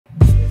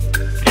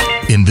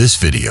In this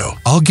video,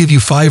 I'll give you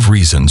 5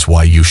 reasons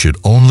why you should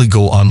only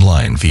go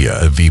online via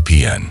a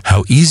VPN,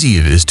 how easy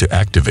it is to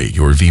activate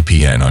your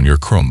VPN on your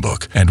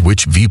Chromebook, and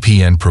which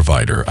VPN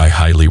provider I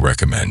highly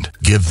recommend.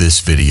 Give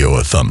this video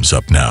a thumbs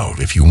up now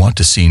if you want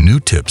to see new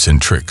tips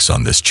and tricks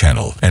on this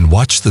channel, and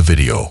watch the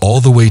video all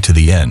the way to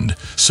the end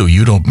so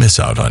you don't miss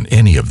out on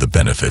any of the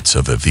benefits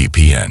of a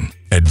VPN.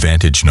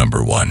 Advantage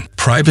number 1.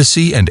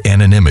 Privacy and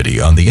anonymity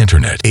on the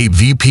internet. A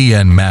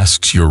VPN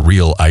masks your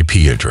real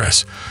IP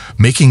address,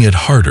 making it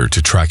harder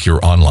to track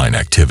your online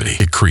activity.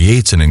 It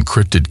creates an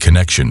encrypted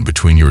connection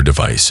between your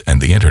device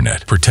and the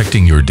internet,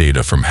 protecting your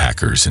data from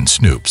hackers and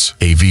snoops.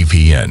 A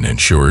VPN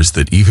ensures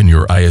that even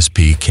your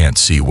ISP can't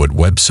see what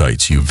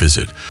websites you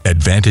visit.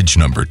 Advantage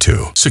number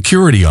 2.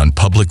 Security on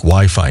public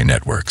Wi-Fi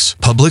networks.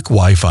 Public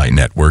Wi-Fi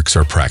networks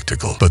are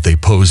practical, but they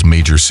pose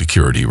major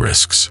security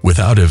risks.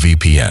 Without a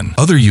VPN,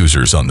 other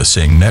users on the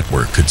same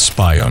network could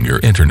spy on your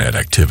internet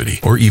activity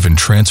or even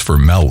transfer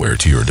malware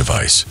to your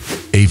device.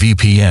 A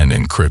VPN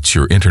encrypts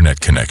your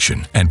internet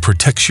connection and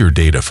protects your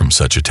data from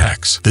such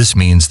attacks. This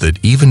means that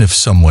even if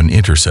someone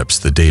intercepts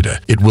the data,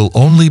 it will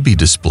only be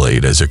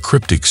displayed as a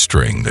cryptic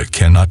string that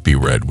cannot be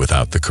read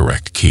without the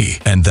correct key.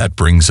 And that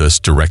brings us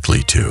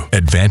directly to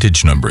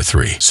advantage number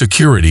 3.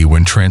 Security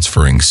when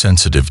transferring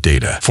sensitive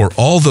data. For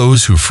all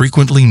those who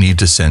frequently need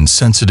to send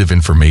sensitive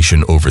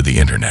information over the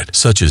internet,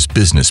 such as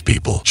business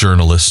people,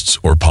 journalists,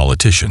 or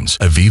politicians,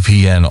 a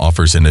VPN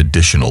offers an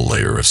additional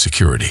layer of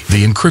security.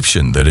 The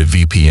encryption that a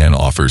VPN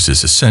offers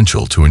is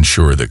essential to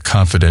ensure that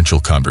confidential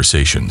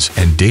conversations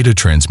and data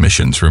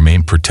transmissions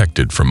remain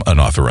protected from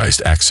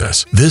unauthorized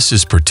access. This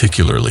is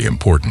particularly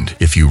important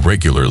if you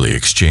regularly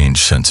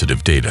exchange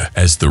sensitive data,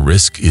 as the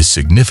risk is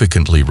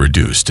significantly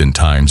reduced in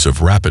times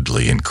of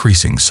rapidly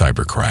increasing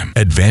cybercrime.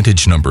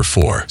 Advantage number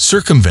 4.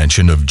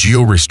 Circumvention of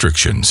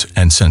geo-restrictions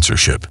and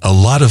censorship. A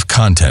lot of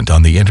content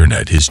on the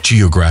internet is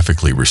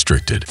geographically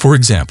restricted. For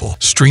example,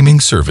 streaming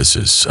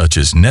services such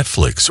as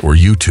Netflix or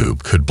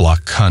YouTube could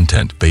block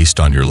content based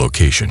on your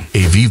location.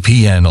 A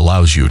VPN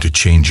allows you to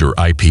change your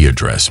IP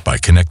address by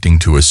connecting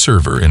to a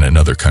server in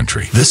another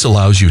country. This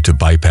allows you to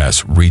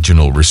bypass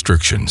regional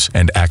restrictions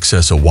and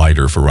access a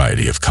wider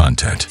variety of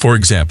content. For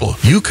example,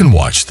 you can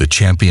watch the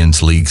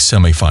Champions League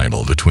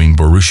semifinal between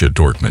Borussia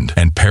Dortmund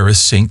and Paris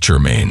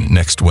Saint-Germain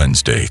next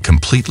Wednesday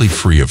completely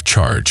free of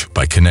charge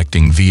by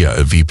connecting via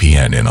a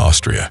VPN in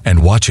Austria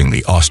and watching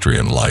the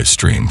Austrian live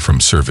stream from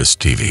Service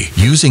TV.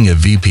 Using a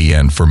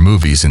VPN for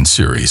movies and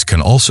series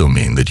can also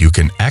mean that you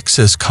can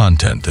access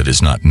content that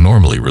is not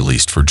normally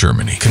released for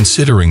Germany.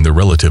 Considering the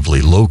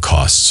relatively low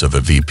costs of a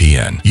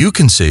VPN, you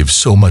can save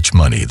so much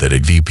money that a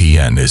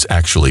VPN is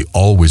actually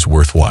always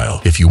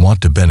worthwhile if you want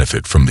to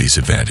benefit from these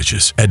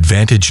advantages.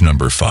 Advantage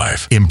number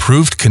 5.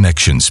 Improved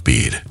connection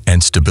speed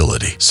and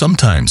stability.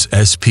 Sometimes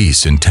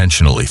SPs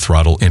intentionally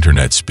throttle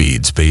internet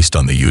speeds based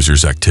on the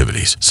user's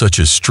activities, such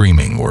as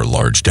streaming or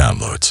large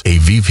downloads. A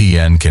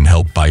VPN can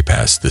help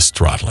bypass this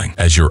throttling,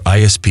 as your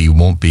ISP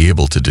won't be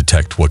able to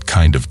detect what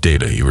kind of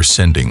data you are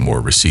sending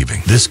or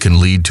receiving. This can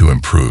lead to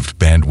improved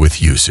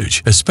bandwidth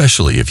usage,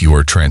 especially if you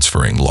are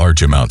transferring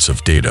large amounts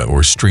of data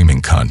or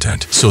streaming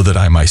content, so that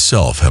I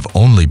myself have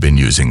only been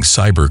using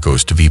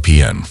CyberGhost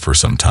VPN for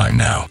some time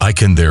now. I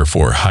can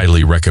therefore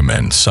highly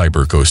recommend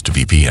CyberGhost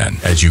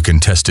VPN, as you can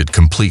test it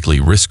completely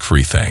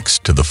risk-free thanks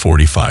to the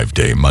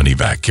 45-day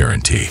money-back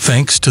guarantee.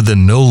 Thanks to the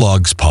no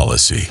logs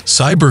policy,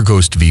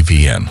 CyberGhost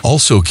VPN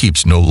also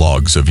keeps no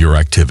logs of your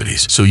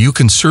activities, so you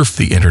can surf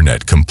the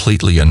internet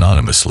completely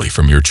anonymously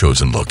from your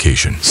chosen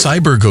location.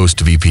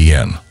 CyberGhost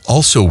VPN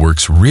also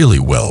works really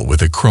well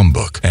with a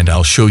Chromebook, and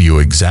I'll show you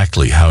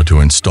exactly how to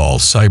install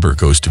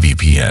CyberGhost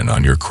VPN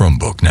on your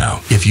Chromebook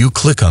now. If you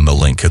click on the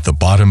link at the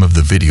bottom of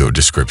the video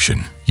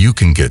description, you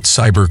can get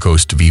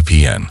CyberGhost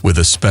VPN with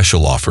a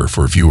special offer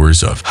for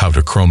viewers of How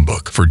to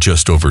Chromebook for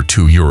just over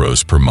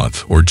 €2 per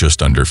month, or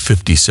just under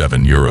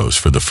 €57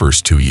 for the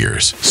first 2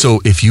 years. So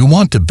if you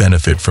want to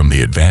benefit from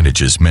the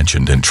advantages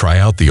mentioned and try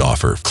out the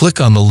offer, click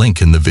on the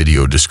link in the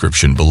video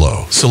description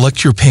below.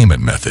 Select your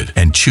payment method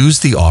and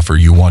choose the offer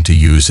you want to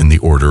use in the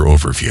order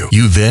overview.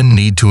 You then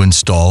need to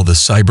install the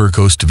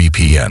CyberGhost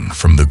VPN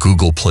from the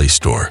Google Play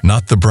Store,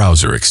 not the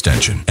browser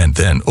extension, and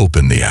then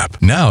open the app.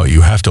 Now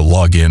you have to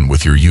log in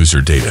with your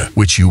user data,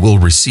 which you will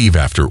receive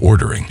after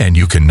ordering, and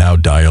you can now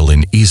dial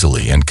in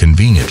easily and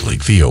conveniently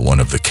via one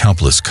of the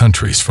countless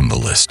countries from the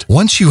list.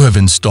 Once you have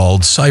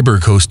installed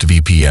CyberGhost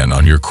VPN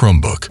on your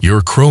Chromebook,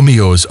 your Chrome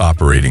OS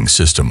operating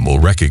system will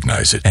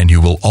recognize it, and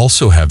you will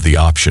also have the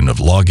option of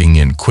logging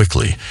in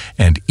quickly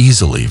and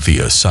easily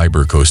via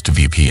CyberGhost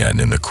VPN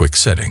in the quick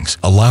settings,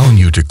 allowing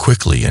you to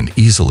quickly and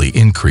easily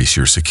increase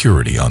your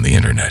security on the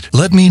internet.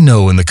 Let me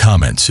know in the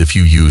comments if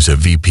you use a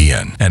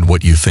VPN and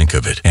what you think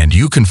of it, and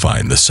you can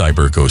find the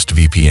CyberGhost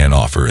VPN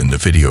offer in the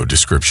video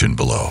description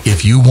below.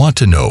 If you want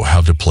to know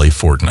how to play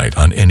Fortnite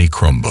on any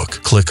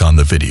Chromebook, click on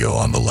the video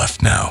on the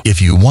left now.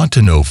 If you want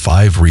to know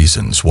 5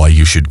 reasons why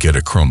you should get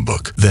a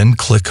Chromebook, then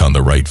click on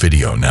the right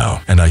video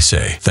now. And I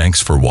say,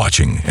 thanks for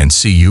watching and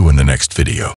see you in the next video.